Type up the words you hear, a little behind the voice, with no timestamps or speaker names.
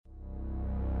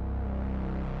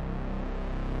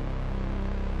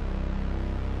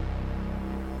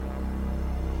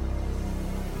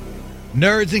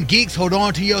Nerds and geeks, hold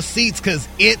on to your seats because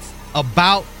it's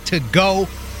about to go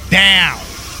down.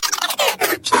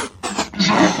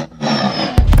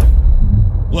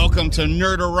 Welcome to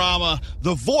Nerdorama,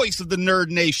 the voice of the Nerd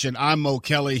Nation. I'm Mo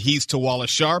Kelly, he's Tawala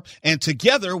Sharp, and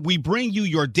together we bring you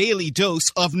your daily dose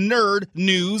of nerd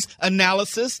news,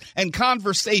 analysis, and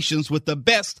conversations with the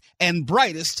best and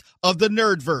brightest of the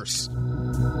Nerdverse.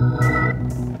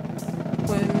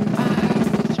 When I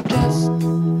was just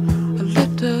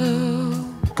a little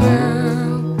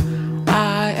girl,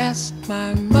 I asked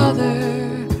my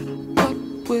mother, what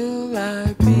will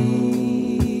I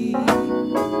be?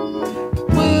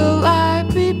 Will I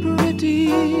be pretty?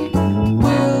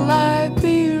 Will I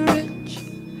be rich?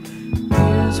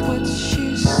 Here's what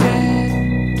she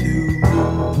said to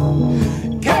me.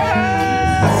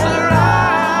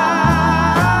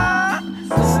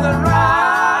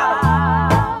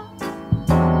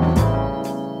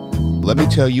 Let me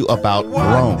tell you about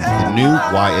Grown, the new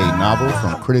YA novel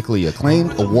from critically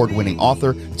acclaimed, award-winning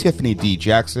author Tiffany D.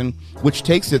 Jackson, which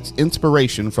takes its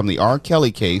inspiration from the R.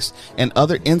 Kelly case and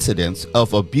other incidents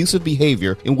of abusive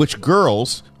behavior in which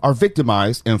girls are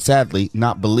victimized and sadly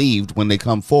not believed when they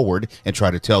come forward and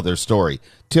try to tell their story.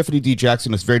 Tiffany D.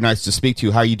 Jackson, it's very nice to speak to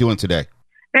you. How are you doing today?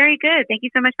 Very good. Thank you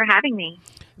so much for having me.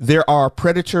 There are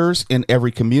predators in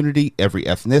every community, every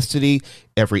ethnicity,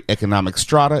 every economic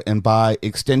strata, and by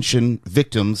extension,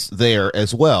 victims there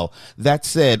as well. That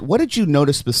said, what did you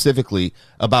notice specifically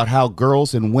about how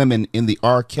girls and women in the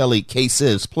R. Kelly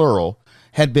cases, plural,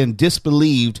 had been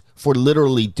disbelieved for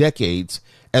literally decades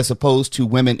as opposed to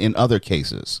women in other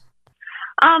cases?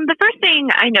 The first thing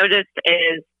I noticed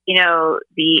is,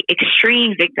 the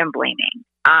extreme victim blaming.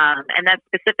 And that's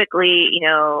specifically,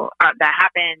 that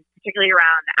happened particularly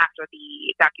around after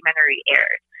the documentary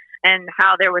aired, and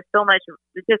how there was so much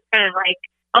just kind of like,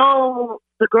 oh,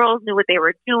 the girls knew what they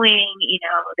were doing,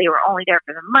 they were only there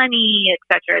for the money, et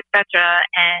cetera, et cetera.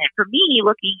 And for me,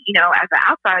 looking, as an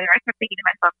outsider, I kept thinking to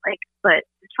myself, like, but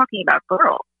you're talking about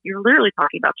girls. You're literally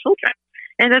talking about children.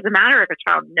 And it doesn't matter if a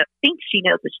child thinks she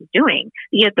knows what she's doing.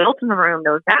 The adult in the room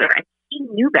knows better, and he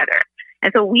knew better. And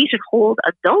so we should hold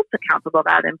adults accountable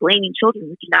rather than blaming children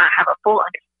who do not have a full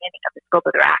understanding of the scope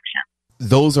of their action.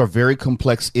 Those are very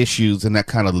complex issues, and that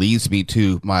kind of leads me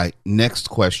to my next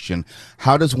question.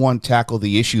 How does one tackle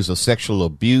the issues of sexual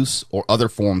abuse or other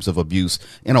forms of abuse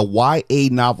in a YA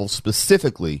novel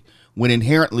specifically, when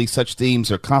inherently such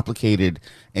themes are complicated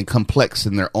and complex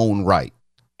in their own right?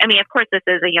 I mean, of course, this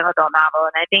is a young adult novel,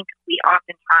 and I think we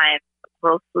oftentimes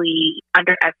grossly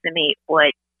underestimate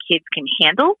what kids can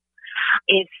handle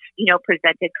if,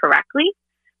 presented correctly.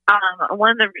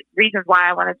 One of the reasons why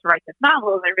I wanted to write this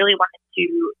novel is I really wanted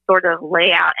to sort of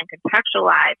lay out and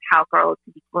contextualize how girls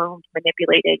can be groomed,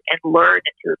 manipulated, and lured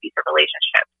into abusive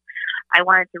relationships. I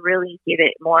wanted to really give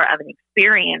it more of an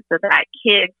experience so that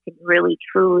kids can really,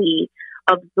 truly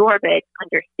absorb it,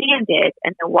 understand it,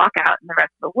 and then walk out in the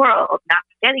rest of the world, not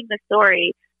forgetting the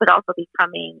story, but also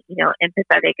becoming,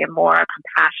 empathetic and more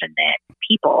compassionate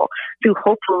people to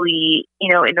hopefully,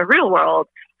 in the real world,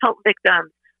 help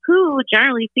victims who,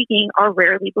 generally speaking, are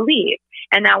rarely believed.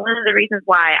 And now one of the reasons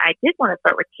why I did want to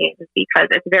start with kids is because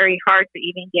it's very hard to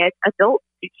even get adults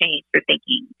to change their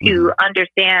thinking, to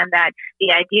understand that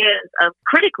the ideas of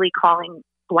critically calling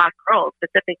Black girls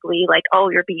specifically like, oh,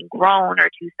 you're being grown or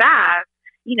too fast,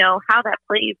 how that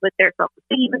plays with their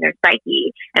self-esteem and their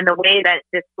psyche, and the way that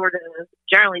this sort of,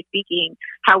 generally speaking,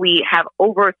 how we have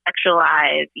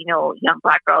over-sexualized, young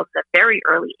Black girls at a very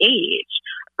early age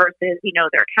versus,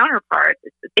 their counterparts.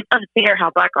 It's unfair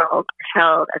how Black girls are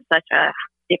held at such a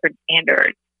different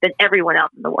standard than everyone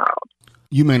else in the world.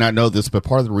 You may not know this, but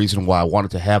part of the reason why I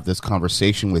wanted to have this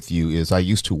conversation with you is I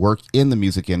used to work in the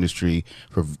music industry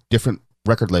for different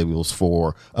record labels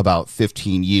for about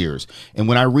 15 years. And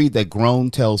when I read that Grown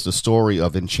tells the story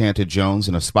of Enchanted Jones,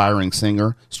 an aspiring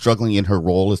singer struggling in her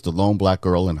role as the lone Black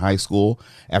girl in high school.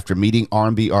 After meeting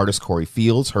R&B artist Corey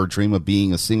Fields, her dream of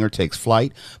being a singer takes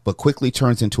flight, but quickly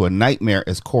turns into a nightmare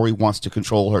as Corey wants to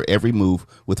control her every move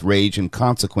with rage and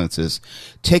consequences.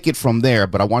 Take it from there,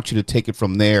 but I want you to take it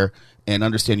from there and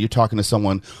understand you're talking to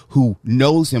someone who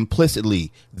knows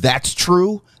implicitly that's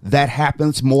true. That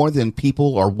happens more than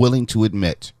people are willing to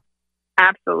admit.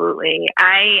 Absolutely.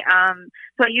 I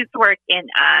used to work in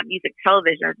music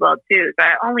television as well too. So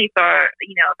I only saw,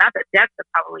 not the depth of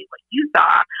probably what you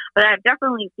saw, but I've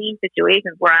definitely seen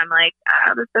situations where I'm like,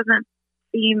 this doesn't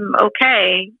seem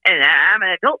okay. And I'm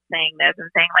an adult saying this and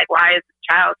saying like, why is this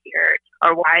child here?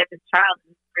 Or why is this child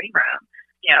in the screening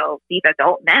room? These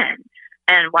adult men.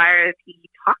 And why is he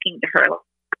talking to her?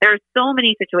 There are so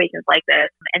many situations like this.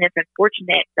 And it's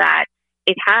unfortunate that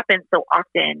it happens so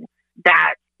often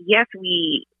that, yes,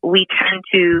 we tend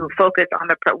to focus on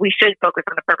we should focus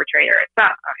on the perpetrator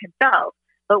himself,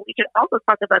 but we should also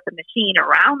talk about the machine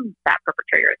around that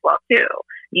perpetrator as well too.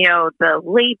 You know, the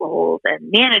labels and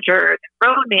managers and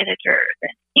road managers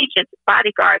and agents and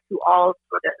bodyguards who all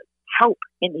sort of help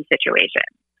in these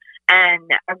situations. And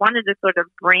I wanted to sort of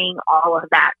bring all of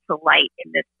that to light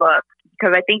in this book,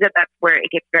 because I think that that's where it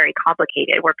gets very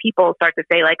complicated, where people start to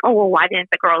say like, oh, well, why didn't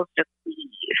the girls just leave?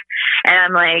 And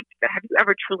I'm like, have you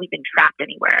ever truly been trapped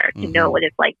anywhere to know what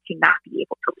it's like to not be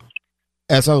able to leave?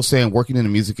 As I was saying, working in the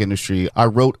music industry, I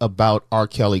wrote about R.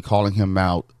 Kelly, calling him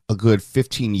out a good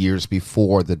 15 years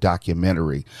before the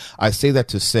documentary. I say that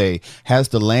to say, has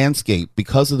the landscape,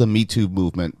 because of the Me Too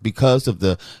movement, because of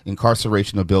the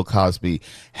incarceration of Bill Cosby,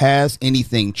 has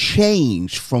anything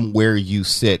changed from where you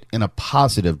sit in a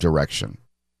positive direction?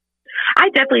 I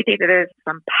definitely think that there's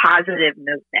some positive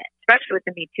movement, especially with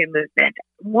the Me Too movement.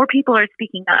 More people are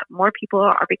speaking up. More people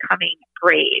are becoming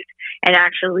brave and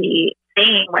actually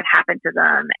saying what happened to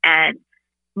them, and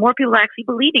more people are actually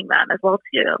believing them as well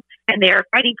too. And they are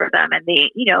fighting for them, and they,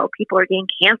 you know, people are getting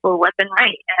canceled left and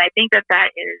right. And I think that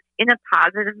that is in a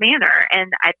positive manner.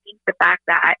 And I think the fact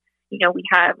that, you know, we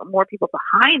have more people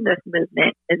behind this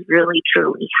movement has really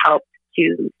truly helped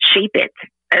to shape it,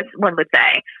 as one would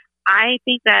say. I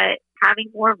think that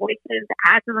having more voices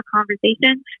adds to the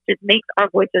conversation just makes our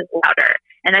voices louder.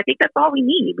 And I think that's all we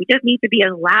need. We just need to be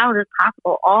as loud as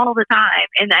possible all the time.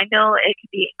 And I know it can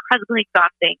be incredibly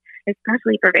exhausting,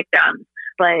 especially for victims,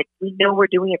 but we know we're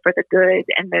doing it for the good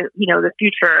and the, you know, the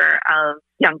future of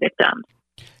young victims.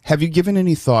 Have you given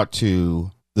any thought to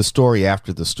the story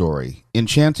after the story?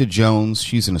 Enchanted Jones,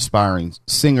 she's an aspiring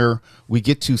singer. We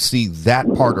get to see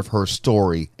that part of her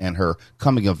story and her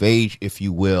coming of age, if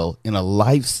you will, in a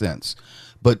life sense.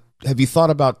 But have you thought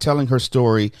about telling her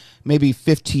story maybe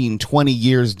 15, 20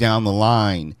 years down the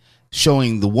line,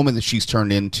 showing the woman that she's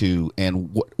turned into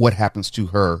and what happens to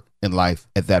her in life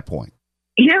at that point?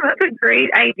 Yeah, that's a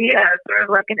great idea. Sort of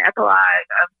like an epilogue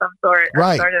of some sort.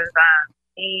 Right. Sort of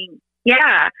thing.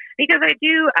 Yeah, because I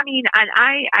do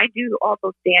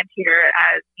also stand here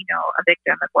as, you know, a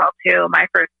victim as well too. My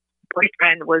first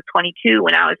boyfriend was 22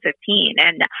 when I was 15,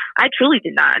 and I truly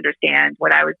did not understand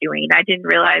what I was doing. I didn't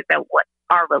realize that what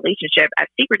our relationship, as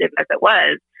secretive as it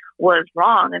was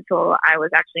wrong until I was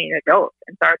actually an adult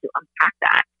and started to unpack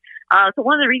that. So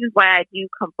one of the reasons why I do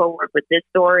come forward with this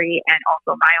story and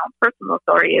also my own personal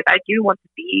story is I do want to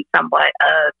be somewhat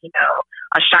of, you know,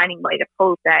 a shining light of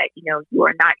hope that, you know, you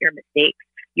are not your mistakes.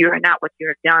 You are not what you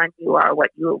have done. You are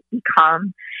what you will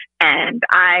become. And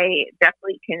I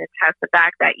definitely can attest the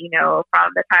fact that, you know,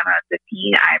 from the time I was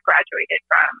 15, I graduated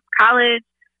from college,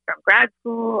 from grad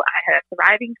school. I had a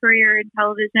thriving career in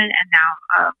television, and now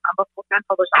I'm a full-time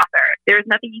published author. There's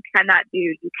nothing you cannot do.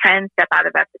 You can step out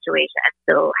of that situation and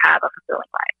still have a fulfilling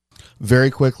life.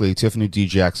 Very quickly, Tiffany D.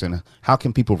 Jackson, how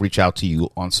can people reach out to you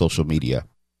on social media?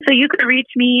 So you can reach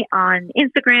me on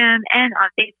Instagram and on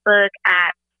Facebook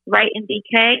at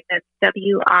WritenBK. That's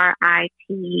WRITEINBK.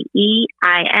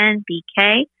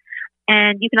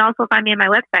 And you can also find me on my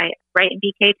website,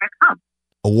 WritenBK.com.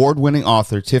 Award-winning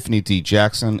author Tiffany D.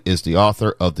 Jackson is the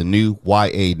author of the new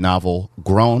YA novel,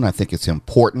 Grown. I think it's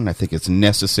important. I think it's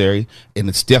necessary, and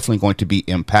it's definitely going to be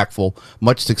impactful.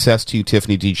 Much success to you,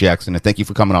 Tiffany D. Jackson, and thank you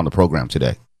for coming on the program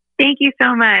today. Thank you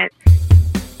so much.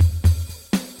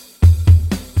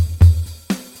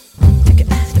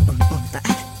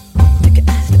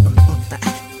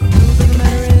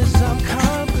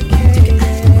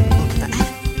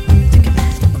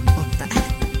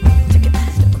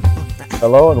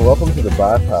 Hello and welcome to the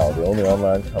Buy Pile, the only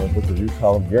online comic book review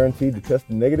column guaranteed to test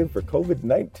negative for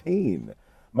COVID-19.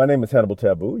 My name is Hannibal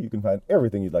Taboo. You can find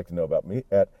everything you'd like to know about me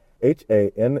at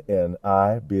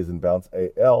HANNI, B as in bounce,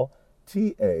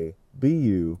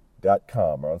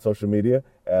 ALTABU.com, or on social media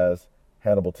as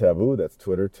Hannibal Taboo. That's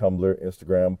Twitter, Tumblr,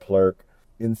 Instagram, Plurk,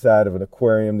 inside of an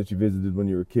aquarium that you visited when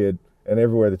you were a kid, and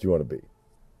everywhere that you want to be.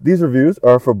 These reviews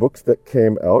are for books that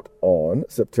came out on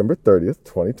September 30th,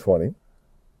 2020.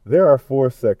 There are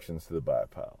 4 sections to the buy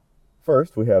pile.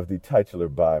 First, we have the titular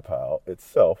buy pile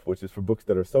itself, which is for books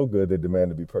that are so good they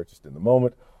demand to be purchased in the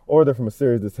moment, or they're from a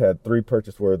series that's had 3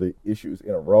 purchase-worthy issues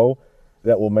in a row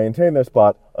that will maintain their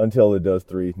spot until it does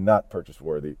 3 not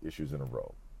purchase-worthy issues in a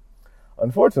row.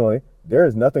 Unfortunately, there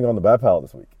is nothing on the buy pile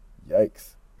this week.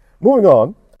 Yikes. Moving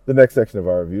on, the next section of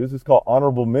our reviews is called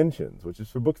Honorable Mentions, which is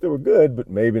for books that were good, but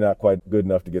maybe not quite good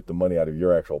enough to get the money out of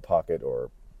your actual pocket or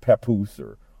papoose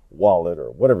or wallet or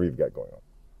whatever you've got going on.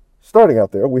 Starting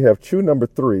out there, we have Chew Number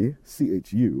 3,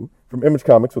 CHU, from Image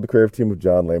Comics with the creative team of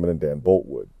John Layman and Dan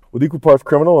Boltwood. With equal parts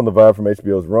criminal and the vibe from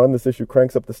HBO's Run, this issue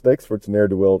cranks up the stakes for its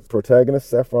ne'er-do-well protagonist,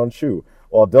 Saffron Shu,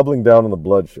 while doubling down on the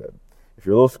bloodshed. If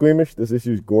you're a little squeamish, this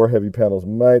issue's gore-heavy panels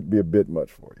might be a bit much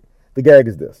for you. The gag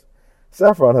is this.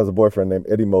 Saffron has a boyfriend named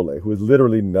Eddie Mole, who is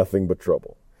literally nothing but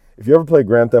trouble. If you ever play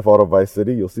Grand Theft Auto Vice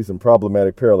City, you'll see some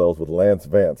problematic parallels with Lance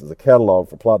Vance as a catalog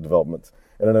for plot developments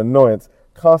and an annoyance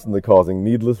constantly causing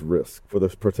needless risk for the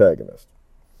protagonist.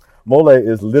 Mole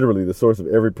is literally the source of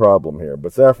every problem here,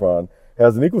 but Saffron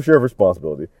has an equal share of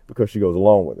responsibility because she goes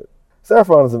along with it.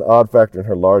 Saffron is an odd factor in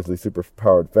her largely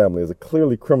superpowered family as a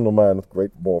clearly criminal mind with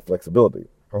great moral flexibility.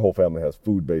 Her whole family has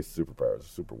food-based superpowers. It's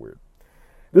super weird.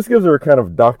 This gives her a kind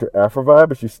of Dr. Aphra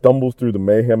vibe as she stumbles through the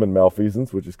mayhem and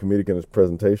malfeasance, which is comedic in its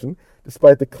presentation,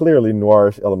 despite the clearly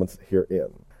noirish elements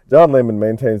herein. John Layman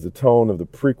maintains the tone of the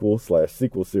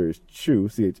prequel/sequel series Chew,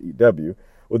 C-H-E-W,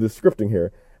 with his scripting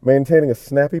here, maintaining a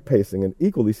snappy pacing and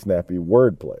equally snappy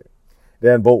wordplay.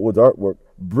 Dan Boltwood's artwork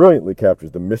brilliantly captures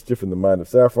the mischief in the mind of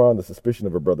Saffron, the suspicion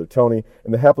of her brother Tony,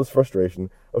 and the hapless frustration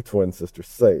of twin sister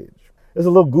Sage. It's a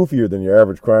little goofier than your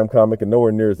average crime comic and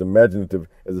nowhere near as imaginative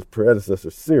as its predecessor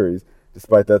series,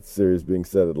 despite that series being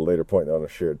set at a later point on a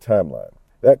shared timeline.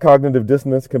 That cognitive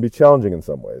dissonance can be challenging in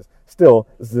some ways. Still,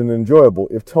 this is an enjoyable,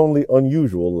 if tonally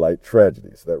unusual, light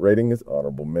tragedy, so that rating is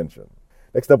honorable mention.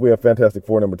 Next up, we have Fantastic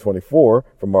Four number 24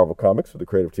 from Marvel Comics with the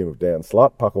creative team of Dan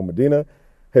Slott, Paco Medina,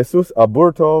 Jesus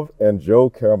Aburtov, and Joe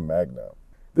Caramagna.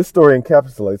 This story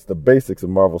encapsulates the basics of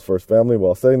Marvel's first family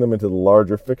while setting them into the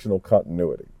larger fictional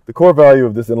continuity. The core value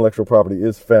of this intellectual property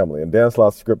is family, and Dan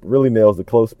Slott's script really nails the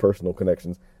close personal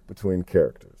connections between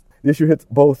characters. The issue hits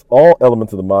both all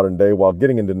elements of the modern day while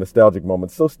getting into nostalgic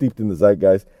moments so steeped in the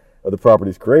zeitgeist of the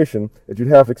property's creation that you'd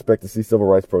half expect to see civil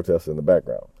rights protests in the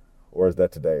background. Or is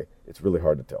that today? It's really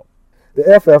hard to tell.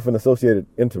 The FF and associated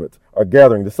intimates are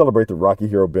gathering to celebrate the Rocky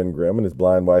hero Ben Grimm and his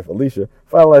blind wife Alicia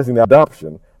finalizing the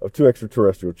adoption of two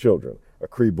extraterrestrial children, a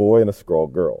Kree boy and a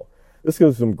Skrull girl. This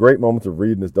gives some great moments of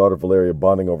Reed and his daughter Valeria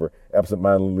bonding over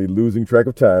absent-mindedly losing track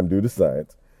of time due to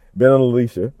science, Ben and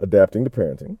Alicia adapting to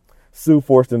parenting, Sue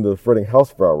forced into the fretting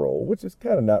housefrau role, which is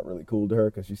kind of not really cool to her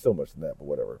because she's so much than that, but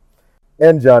whatever,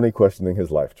 and Johnny questioning his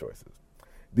life choices.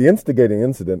 The instigating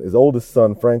incident is oldest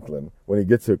son Franklin when he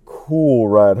gets a cool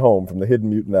ride home from the hidden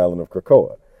mutant island of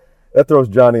Krakoa. That throws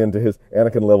Johnny into his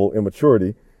Anakin-level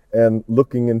immaturity and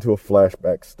looking into a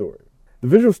flashback story. The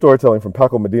visual storytelling from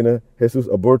Paco Medina, Jesus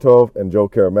Aburtov, and Joe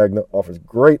Caramagna offers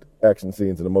great action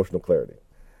scenes and emotional clarity.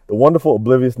 The wonderful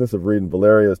obliviousness of Reed and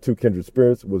Valeria as two kindred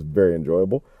spirits was very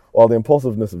enjoyable, while the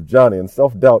impulsiveness of Johnny and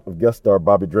self-doubt of guest star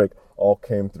Bobby Drake all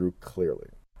came through clearly.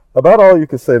 About all you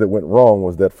could say that went wrong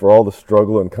was that for all the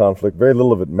struggle and conflict, very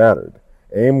little of it mattered.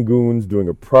 AIM goons doing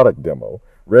a product demo,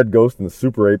 Red Ghost and the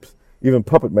Super Apes, even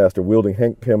Puppet Master wielding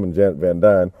Hank Pym and Janet Van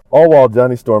Dyne, all while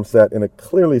Johnny Storm sat in a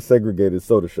clearly segregated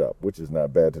soda shop, which is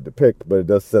not bad to depict, but it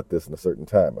does set this in a certain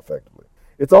time, effectively.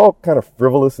 It's all kind of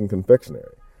frivolous and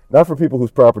confectionery. Not for people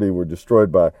whose property were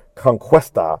destroyed by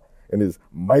Conquesta and his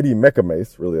mighty mecha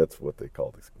mace. Really, that's what they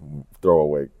call this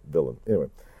throwaway villain. Anyway,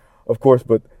 of course,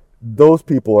 but those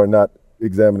people are not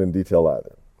examined in detail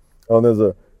either. And there's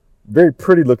a very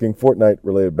pretty-looking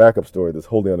Fortnite-related backup story that's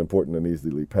wholly unimportant and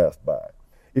easily passed by.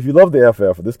 If you love the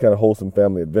FF or this kind of wholesome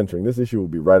family adventuring, this issue will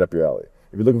be right up your alley.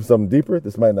 If you're looking for something deeper,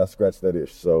 this might not scratch that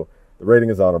itch, so the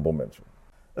rating is honorable mention.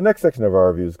 The next section of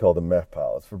our review is called the Meth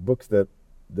Pile. It's for books that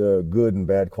the good and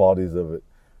bad qualities of it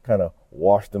kind of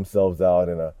wash themselves out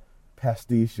in a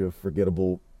pastiche of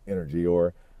forgettable energy,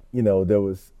 or, there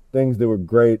was things that were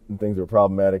great and things that were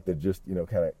problematic that just, kind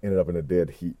of ended up in a dead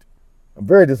heat. I'm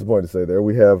very disappointed to say there.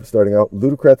 We have, starting out,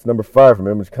 Ludocrats number 5 from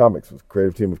Image Comics with a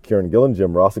creative team of Kieran Gillen,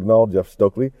 Jim Rossignol, Jeff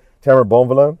Stokely, Tamara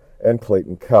Bonvillain, and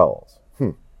Clayton Cowles.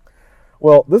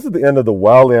 Well, this is the end of the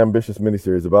wildly ambitious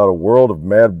miniseries about a world of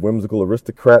mad, whimsical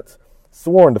aristocrats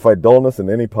sworn to fight dullness in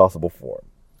any possible form.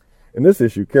 In this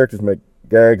issue, characters make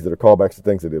gags that are callbacks to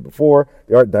things they did before.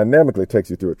 The art dynamically takes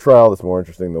you through a trial that's more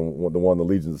interesting than the one the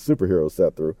legions of superheroes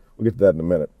sat through. We'll get to that in a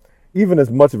minute. Even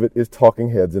as much of it is talking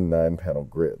heads in 9-panel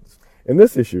grids. In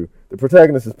this issue, the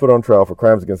protagonist is put on trial for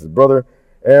crimes against his brother,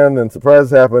 and then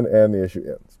surprises happen, and the issue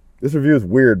ends. This review is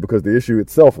weird because the issue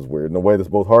itself is weird in a way that's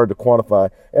both hard to quantify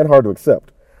and hard to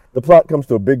accept. The plot comes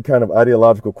to a big kind of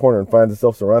ideological corner and finds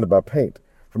itself surrounded by paint.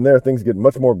 From there, things get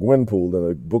much more Gwenpool than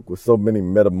a book with so many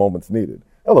meta moments needed.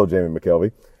 Hello, Jamie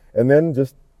McKelvey. And then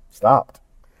just stopped.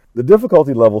 The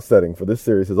difficulty level setting for this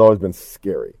series has always been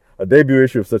scary. A debut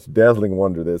issue of such dazzling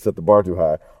wonder that it set the bar too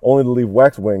high, only to leave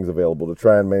wax wings available to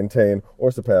try and maintain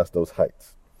or surpass those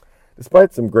heights.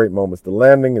 Despite some great moments, the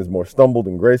landing is more stumbled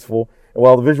and graceful, and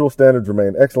while the visual standards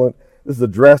remain excellent, This is a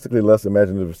drastically less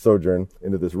imaginative sojourn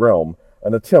into this realm,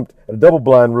 an attempt at a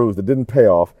double-blind ruse that didn't pay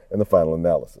off in the final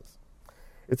analysis.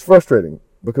 It's frustrating,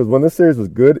 because when this series was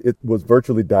good, it was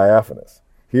virtually diaphanous.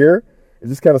 Here, it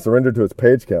just kind of surrendered to its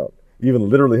page count, even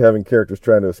literally having characters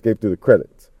trying to escape through the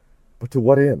credits. But to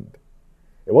what end?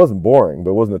 It wasn't boring,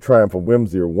 but it wasn't a triumph of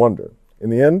whimsy or wonder. In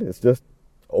the end, it's just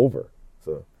over.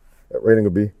 So that rating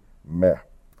would be meh.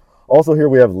 Also here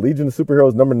we have Legion of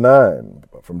Superheroes number 9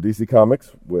 from DC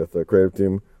Comics with a creative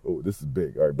team. Oh, this is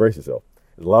big. All right, brace yourself.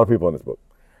 There's a lot of people in this book.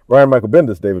 Ryan Michael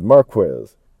Bendis, David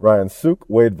Marquez, Ryan Suk,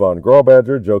 Wade Von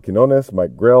Grawbadger, Joe Quinones,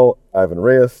 Mike Grell, Ivan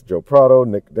Reyes, Joe Prado,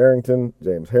 Nick Darrington,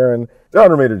 James Herron, John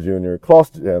Romita Jr., Klaus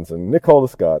Janson, Nicola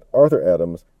Scott, Arthur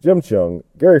Adams, Jim Chung,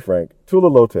 Gary Frank, Tula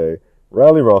Lote,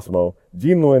 Riley Rossmo,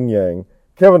 Gene Luen Yang,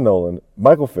 Kevin Nolan,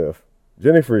 Michael Fiff,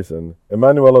 Jenny Friesen,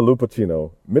 Emanuela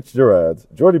Lupacino, Mitch Gerads,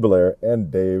 Jordy Belair, and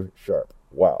Dave Sharp.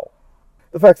 Wow.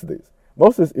 The facts of these.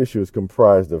 Most of this issue is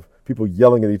comprised of people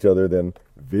yelling at each other, then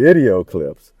video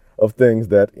clips of things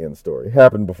that, in story,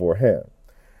 happened beforehand.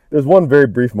 There's one very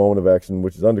brief moment of action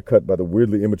which is undercut by the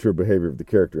weirdly immature behavior of the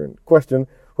character in question,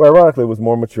 who ironically was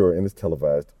more mature in his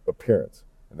televised appearance.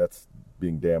 And that's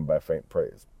being damned by faint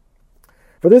praise.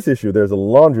 For this issue, there's a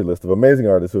laundry list of amazing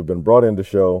artists who have been brought in to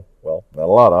show, well, not a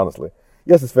lot, honestly.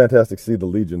 Yes, it's fantastic to see the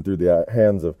Legion through the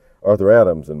hands of Arthur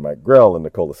Adams and Mike Grell and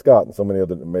Nicola Scott and so many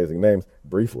other amazing names,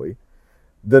 briefly.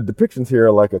 The depictions here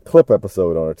are like a clip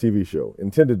episode on a TV show,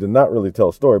 intended to not really tell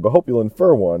a story, but hope you'll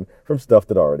infer one from stuff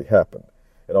that already happened.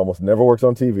 It almost never works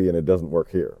on TV, and it doesn't work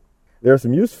here. There are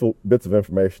some useful bits of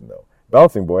information, though.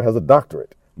 Bouncing Boy has a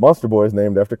doctorate. Monster Boy is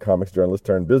named after comics journalist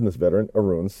turned business veteran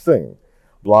Arun Singh.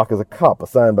 Block is a cop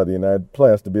assigned by the United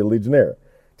Plants to be a Legionnaire.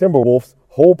 Timberwolf's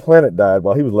whole planet died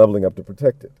while he was leveling up to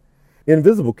protect it.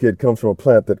 Invisible Kid comes from a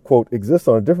planet that, quote, exists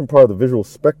on a different part of the visual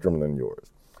spectrum than yours.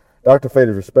 Dr. Fate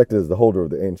is respected as the holder of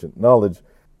the ancient knowledge,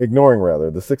 ignoring,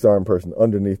 rather, the six-armed person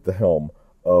underneath the helm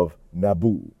of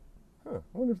Naboo. I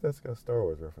wonder if that's got a Star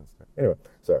Wars reference there. Anyway,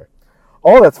 sorry.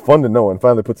 All that's fun to know and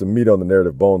finally puts some meat on the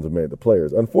narrative bones of many of the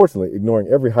players. Unfortunately, ignoring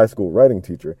every high school writing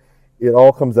teacher, it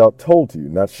all comes out told to you,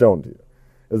 not shown to you.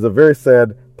 There's a very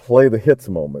sad play-the-hits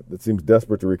moment that seems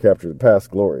desperate to recapture the past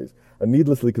glories, a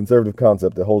needlessly conservative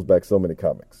concept that holds back so many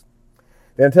comics.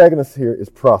 The antagonist here is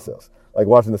Process, like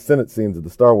watching the Senate scenes of the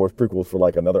Star Wars prequels for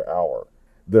like another hour.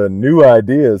 The new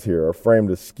ideas here are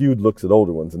framed as skewed looks at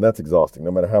older ones, and that's exhausting,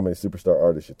 no matter how many superstar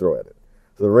artists you throw at it.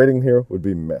 So the rating here would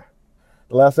be meh.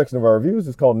 The last section of our reviews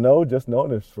is called No, Just No,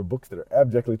 and it's for books that are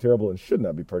abjectly terrible and should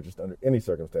not be purchased under any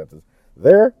circumstances.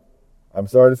 There, I'm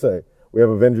sorry to say, we have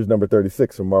Avengers number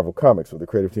 36 from Marvel Comics with the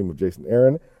creative team of Jason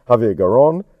Aaron, Javier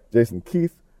Garron, Jason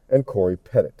Keith, and Corey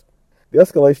Pettit. The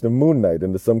escalation of Moon Knight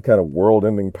into some kind of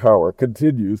world-ending power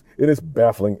continues in its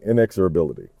baffling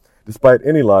inexorability, despite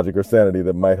any logic or sanity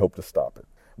that might hope to stop it.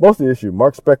 Most of the issue,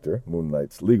 Mark Spector, Moon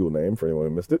Knight's legal name for anyone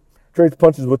who missed it, trades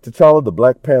punches with T'Challa the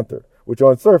Black Panther, which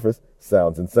on surface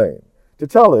sounds insane.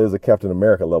 T'Challa is a Captain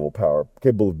America-level power,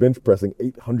 capable of bench-pressing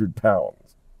 800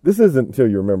 pounds. This isn't until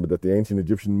you remember that the ancient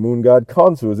Egyptian moon god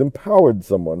Khonsu has empowered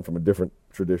someone from a different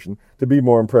tradition to be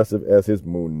more impressive as his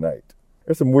Moon Knight.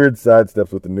 There's some weird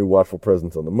sidesteps with the new watchful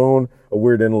presence on the moon, a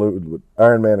weird interlude with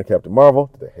Iron Man and Captain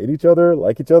Marvel. Do they hate each other,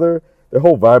 like each other? Their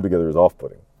whole vibe together is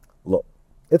off-putting. Look,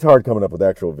 it's hard coming up with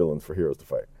actual villains for heroes to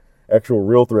fight. Actual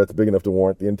real threats big enough to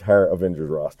warrant the entire Avengers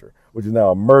roster, which is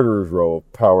now a murderer's row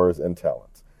of powers and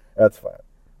talents. That's fine.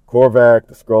 Korvac,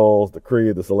 the Skrulls, the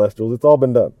Kree, the Celestials, it's all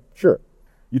been done. Sure.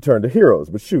 You turn to heroes,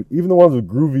 but shoot, even the ones with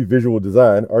groovy visual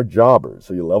design are jobbers,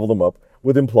 so you level them up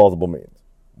with implausible means.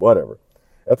 Whatever.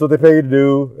 That's what they pay you to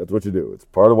do. That's what you do. It's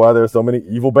part of why there are so many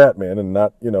evil Batmen and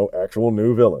not, actual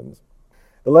new villains.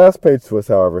 The last page twist,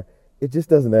 however, it just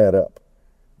doesn't add up.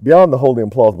 Beyond the wholly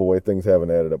implausible way things haven't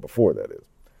added up before, that is.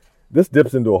 This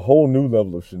dips into a whole new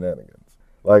level of shenanigans.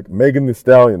 Like Megan Thee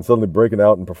Stallion suddenly breaking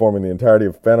out and performing the entirety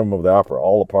of Phantom of the Opera,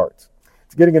 all the parts.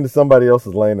 It's getting into somebody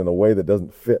else's lane in a way that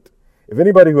doesn't fit. If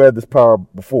anybody who had this power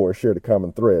before shared a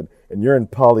common thread, and you're in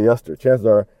polyester, chances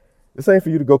are this ain't for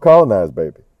you to go colonize,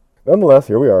 baby. Nonetheless,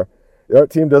 here we are. The art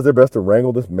team does their best to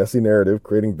wrangle this messy narrative,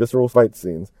 creating visceral fight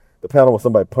scenes. The panel with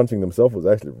somebody punching themselves was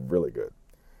actually really good.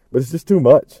 But it's just too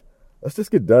much. Let's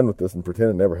just get done with this and pretend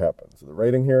it never happened. So the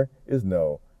rating here is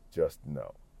no, just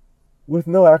no. With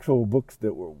no actual books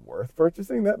that were worth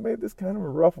purchasing, that made this kind of a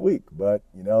rough week. But,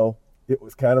 it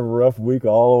was kind of a rough week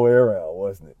all the way around,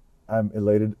 wasn't it? I'm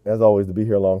elated, as always, to be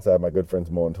here alongside my good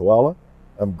friends Mo and Tawala.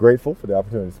 I'm grateful for the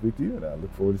opportunity to speak to you, and I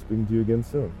look forward to speaking to you again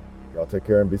soon. Y'all take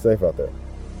care and be safe out there.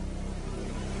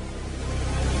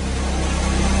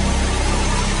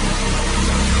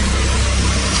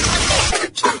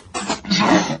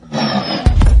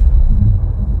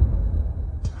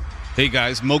 Hey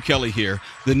guys, Mo Kelly here.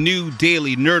 The new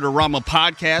daily Nerdorama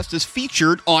podcast is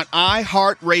featured on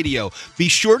iHeartRadio. Be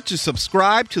sure to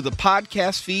subscribe to the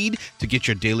podcast feed to get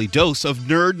your daily dose of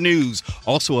nerd news.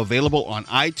 Also available on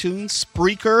iTunes,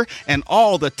 Spreaker, and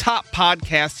all the top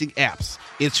podcasting apps.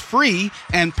 It's free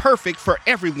and perfect for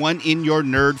everyone in your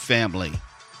nerd family.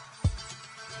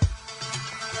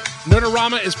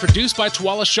 Nerdorama is produced by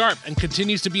Tawala Sharp and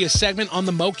continues to be a segment on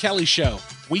The Mo Kelly Show.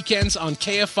 Weekends on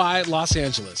KFI Los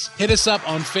Angeles. Hit us up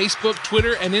on Facebook,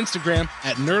 Twitter, and Instagram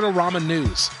at Nerdorama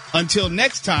News. Until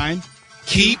next time,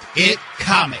 keep it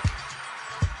comic.